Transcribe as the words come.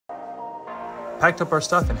packed up our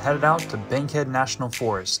stuff and headed out to Bankhead National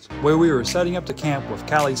Forest, where we were setting up to camp with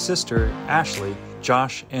Callie's sister, Ashley,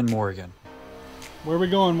 Josh, and Morrigan. Where are we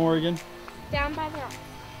going, Morrigan? Down by the rock.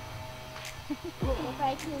 If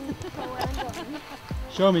I can go where I'm going.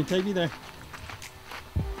 Show me, take me there.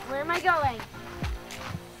 Where am I going?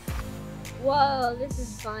 Whoa, this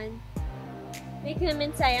is fun. Making them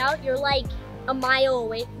inside out, you're like a mile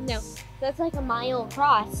away. No, that's like a mile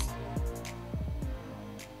across.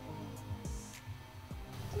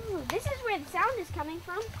 Ooh, this is where the sound is coming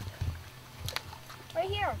from. Right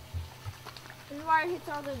here. And the wire hits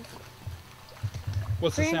all those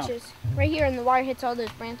What's the branches. sound? Right here, and the wire hits all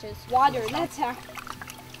those branches. Water, that's how.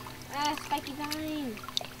 Ah, spiky vine.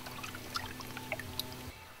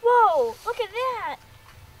 Whoa, look at that.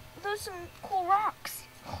 Those are some cool rocks.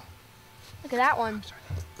 Look at that one.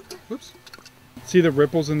 Oops. See the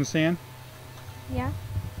ripples in the sand? Yeah.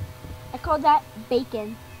 I call that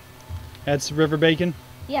bacon. That's river bacon?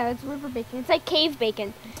 Yeah, that's river bacon. It's like cave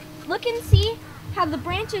bacon. Look and see how the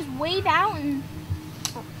branches wave out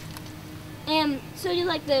and so do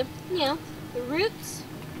like the, you know, the roots.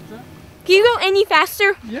 Can you go any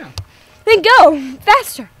faster? Yeah. Then go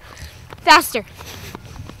faster. Faster.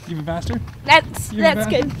 Even faster? That's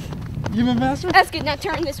good. Even faster? That's good. Now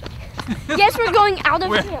turn this way. Yes, we're going out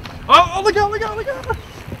of camp. Oh, look out, look out, look out.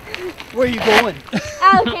 Where are you going?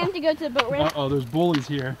 Out of camp to go to the boat ramp. Uh-oh, there's bullies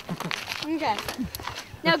here. Okay.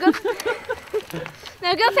 Now go.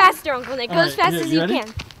 Now go faster, Uncle Nick. Go as fast as you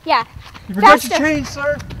can. Yeah. You forgot your chain,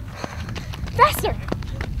 sir. Faster.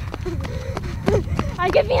 I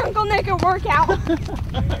give me Uncle Nick a workout.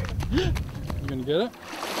 You gonna get it?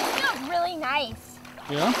 You look really nice.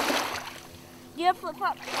 Yeah? You have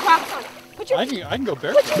flip-flop Crocs on. Put your I can go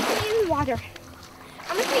barefoot. Put your feet in the water.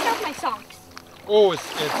 I'm gonna take off my socks. Oh, it's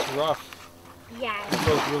rough. Yeah. It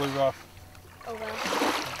goes really rough. Oh well.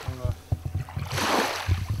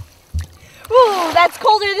 Ooh, that's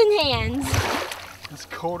colder than hands. It's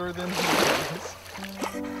colder than hands.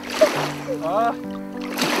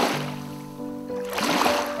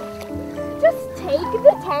 Just take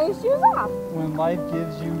the tennis shoes off. When life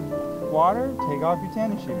gives you water, take off your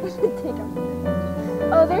tennis shoes. Take off.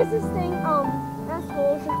 Oh, there's this thing. That's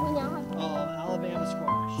cool. So we now have. Alabama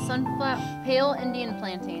squash. Sunflower, pale Indian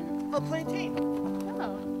plantain. Oh, plantain.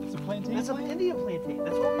 Oh, It's a plantain. That's an Indian plantain.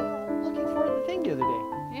 That's what we were looking for in the thing the other day.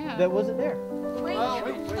 yeah. That wasn't there. Wait. Oh,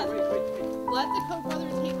 wait. Let the Koch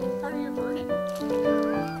brothers take part of your burden.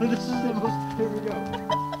 This is the most. Here we go.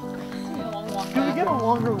 Can we get a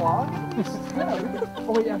longer log? Yeah.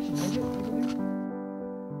 Oh, wait, actually, take it.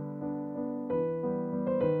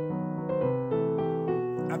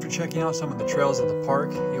 After checking out some of the trails at the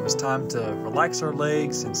park, it was time to relax our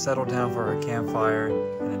legs and settle down for our campfire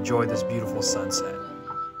and enjoy this beautiful sunset.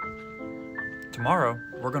 Tomorrow,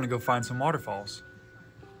 we're going to go find some waterfalls.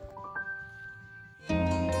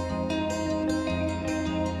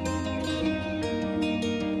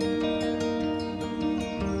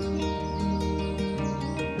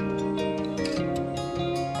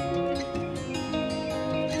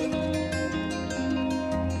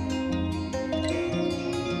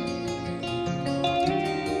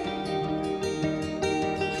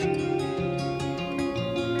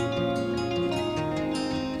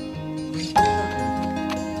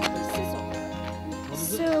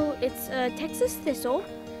 So it's a Texas thistle,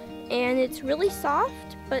 and it's really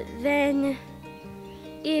soft, but then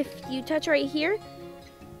if you touch right here,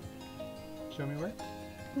 Show me where?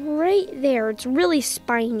 right there, it's really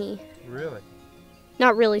spiny. Really?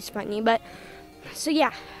 Not really spiny, but, so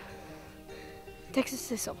yeah, Texas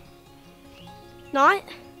thistle. Not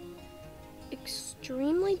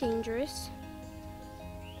extremely dangerous.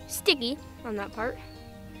 Sticky on that part.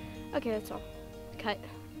 Okay, that's all. Cut.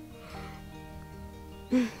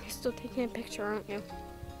 You're still taking a picture, aren't you?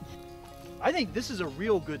 I think this is a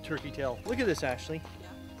real good turkey tail. Look at this, Ashley.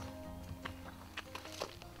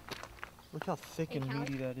 Look how thick and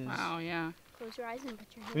meaty that is. Wow, yeah. Close your eyes and put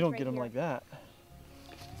your hands We don't right get them here. like that.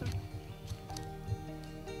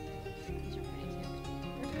 These are pretty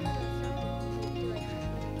too.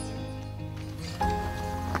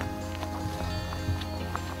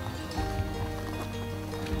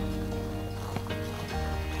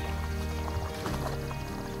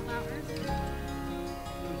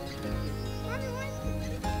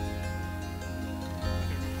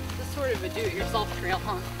 This is sort of a do-it-yourself trail,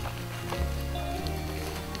 huh?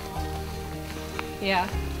 Yeah.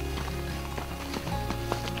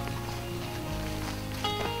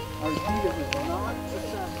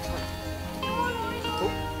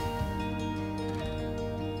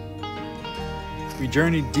 We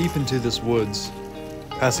journeyed deep into this woods,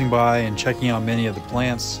 passing by and checking out many of the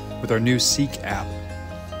plants, with our new Seek app,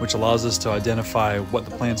 which allows us to identify what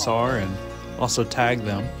the plants are and also tag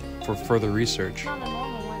them for further research. Not a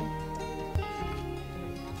normal one.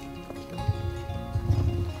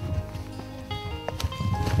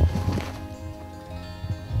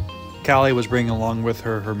 Callie was bringing along with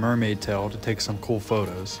her her mermaid tail to take some cool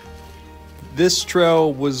photos. This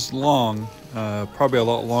trail was long, probably a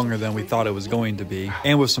lot longer than we thought it was going to be,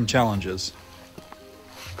 and with some challenges.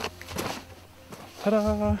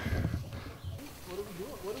 Ta-da!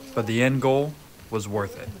 But the end goal was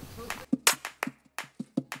worth it.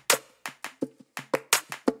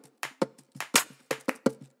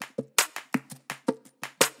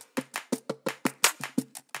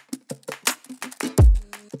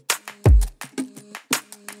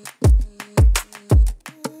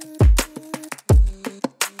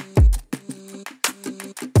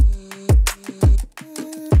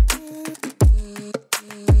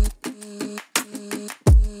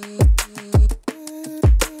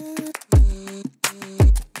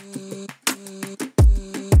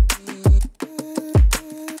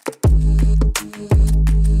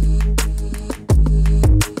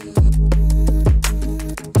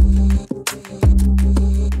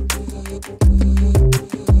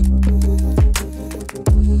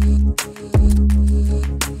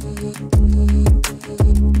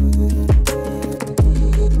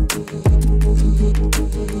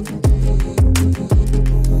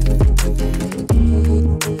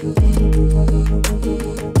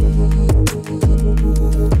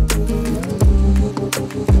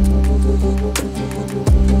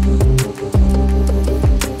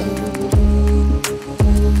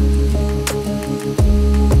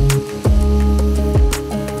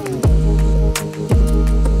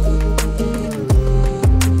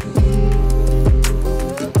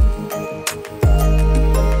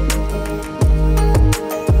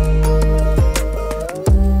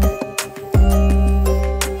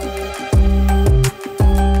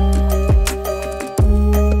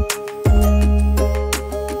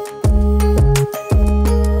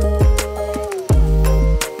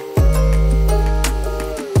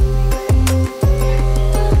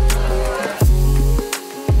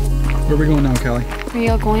 Where are we going now, Callie? We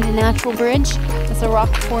are going to Natural Bridge. It's a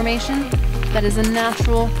rock formation that is a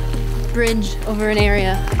natural bridge over an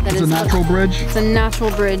area. It's a natural bridge? It's a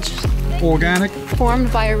natural bridge. Organic?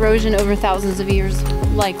 Formed by erosion over thousands of years,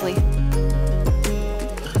 likely.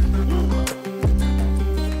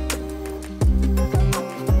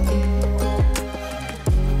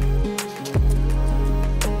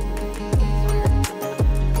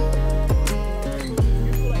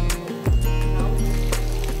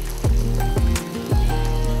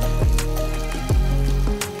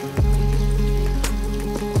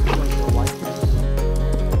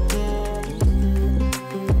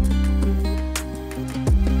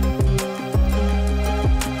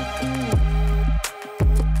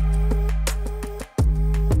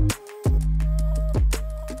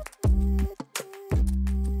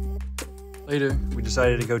 Later, we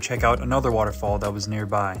decided to go check out another waterfall that was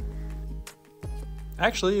nearby.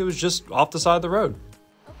 Actually, it was just off the side of the road.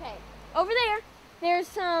 Okay, over there, there's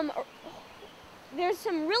some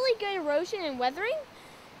really good erosion and weathering,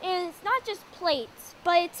 and it's not just plates,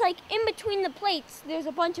 but it's like in between the plates, there's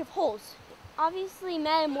a bunch of holes. Obviously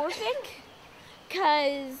metamorphic,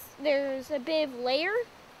 because there's a bit of layer.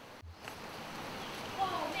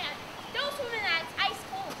 Oh man, don't swim in that, it's ice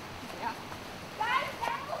cold. Yeah. Guys,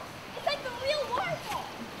 it's like the real waterfall.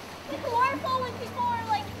 It's like the waterfall when people are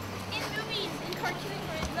like in movies and cartoons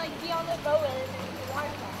where it's like be on the boat and there's a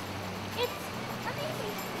waterfall. It's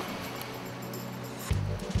amazing.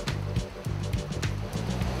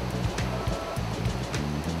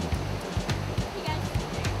 Hey guys.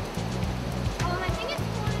 I think it's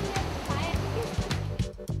one on the other side.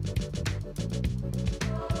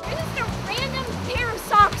 There's just a random pair of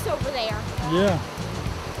socks over there. Yeah.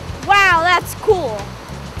 Wow, that's cool.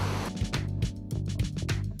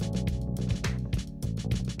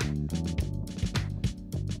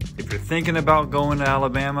 If you're thinking about going to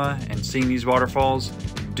Alabama and seeing these waterfalls,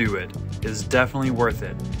 do it. It's definitely worth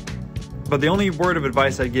it. But the only word of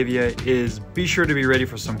advice I'd give you is be sure to be ready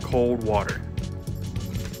for some cold water.